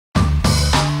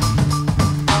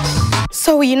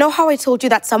So you know how I told you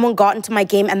that someone got into my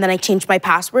game and then I changed my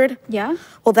password? Yeah?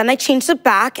 Well, then I changed it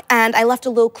back and I left a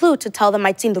little clue to tell them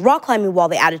I'd seen the rock climbing wall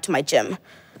they added to my gym.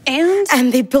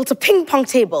 And they built a ping pong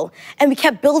table and we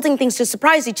kept building things to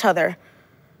surprise each other.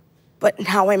 But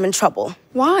now I'm in trouble.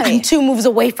 Why? I'm 2 moves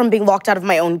away from being locked out of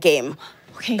my own game.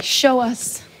 Okay, show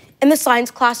us. In the science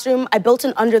classroom, I built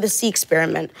an under-the-sea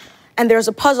experiment, and there was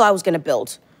a puzzle I was gonna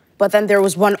build. But then there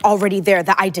was one already there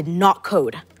that I did not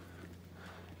code.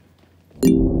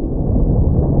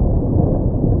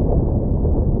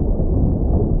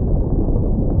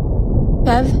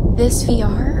 Bev, this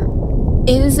VR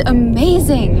is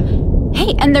amazing.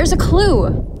 Hey, and there's a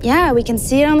clue. Yeah, we can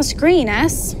see it on the screen,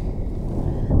 S.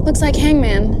 Looks like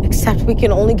Hangman. Except we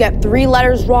can only get 3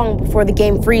 letters wrong before the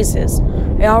game freezes.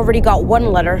 I already got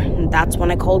 1 letter, and that's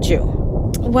when I called you.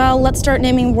 Well, let's start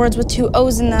naming words with 2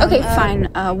 O's in them. Okay,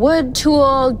 fine. Wood,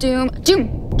 tool, doom.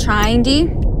 Doom. Trying D.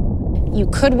 You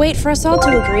could wait for us all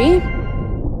to agree.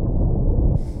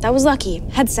 That was lucky.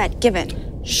 Headset, give it.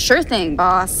 Sure thing,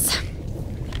 boss.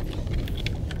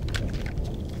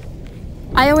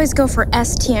 I always go for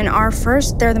S, T, and R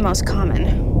first. They're the most common.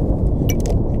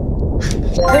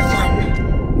 Good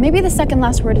one. Maybe the second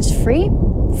last word is free?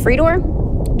 Free door?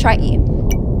 Try E.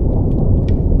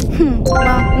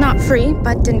 Well, not free,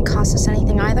 but didn't cost us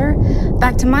anything either.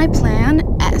 Back to my plan,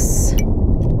 S.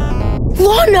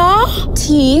 Lana!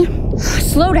 T.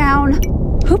 Slow down.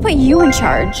 Who put you in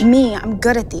charge? Me, I'm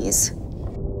good at these.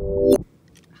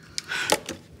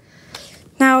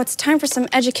 Now it's time for some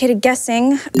educated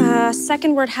guessing.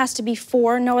 Second word has to be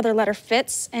for, no other letter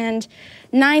fits, and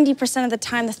 90% of the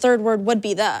time the third word would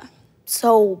be the.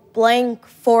 So blank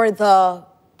for the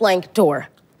blank door.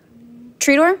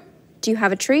 Tree door? Do you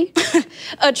have a tree?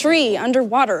 A tree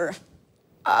underwater.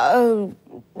 How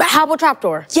about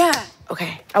trapdoor? Yeah.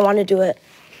 Okay, I want to do it.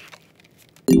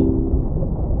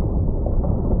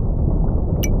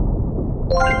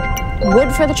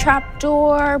 Wood for the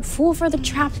trapdoor, fool for the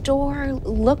trapdoor,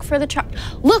 look for the trap.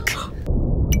 Look!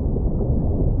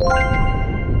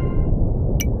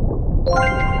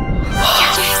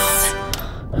 Yes!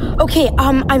 Okay,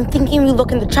 I'm thinking we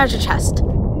look in the treasure chest.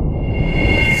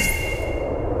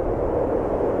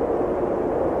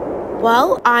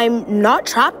 Well, I'm not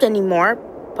trapped anymore,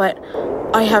 but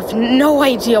I have no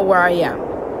idea where I am.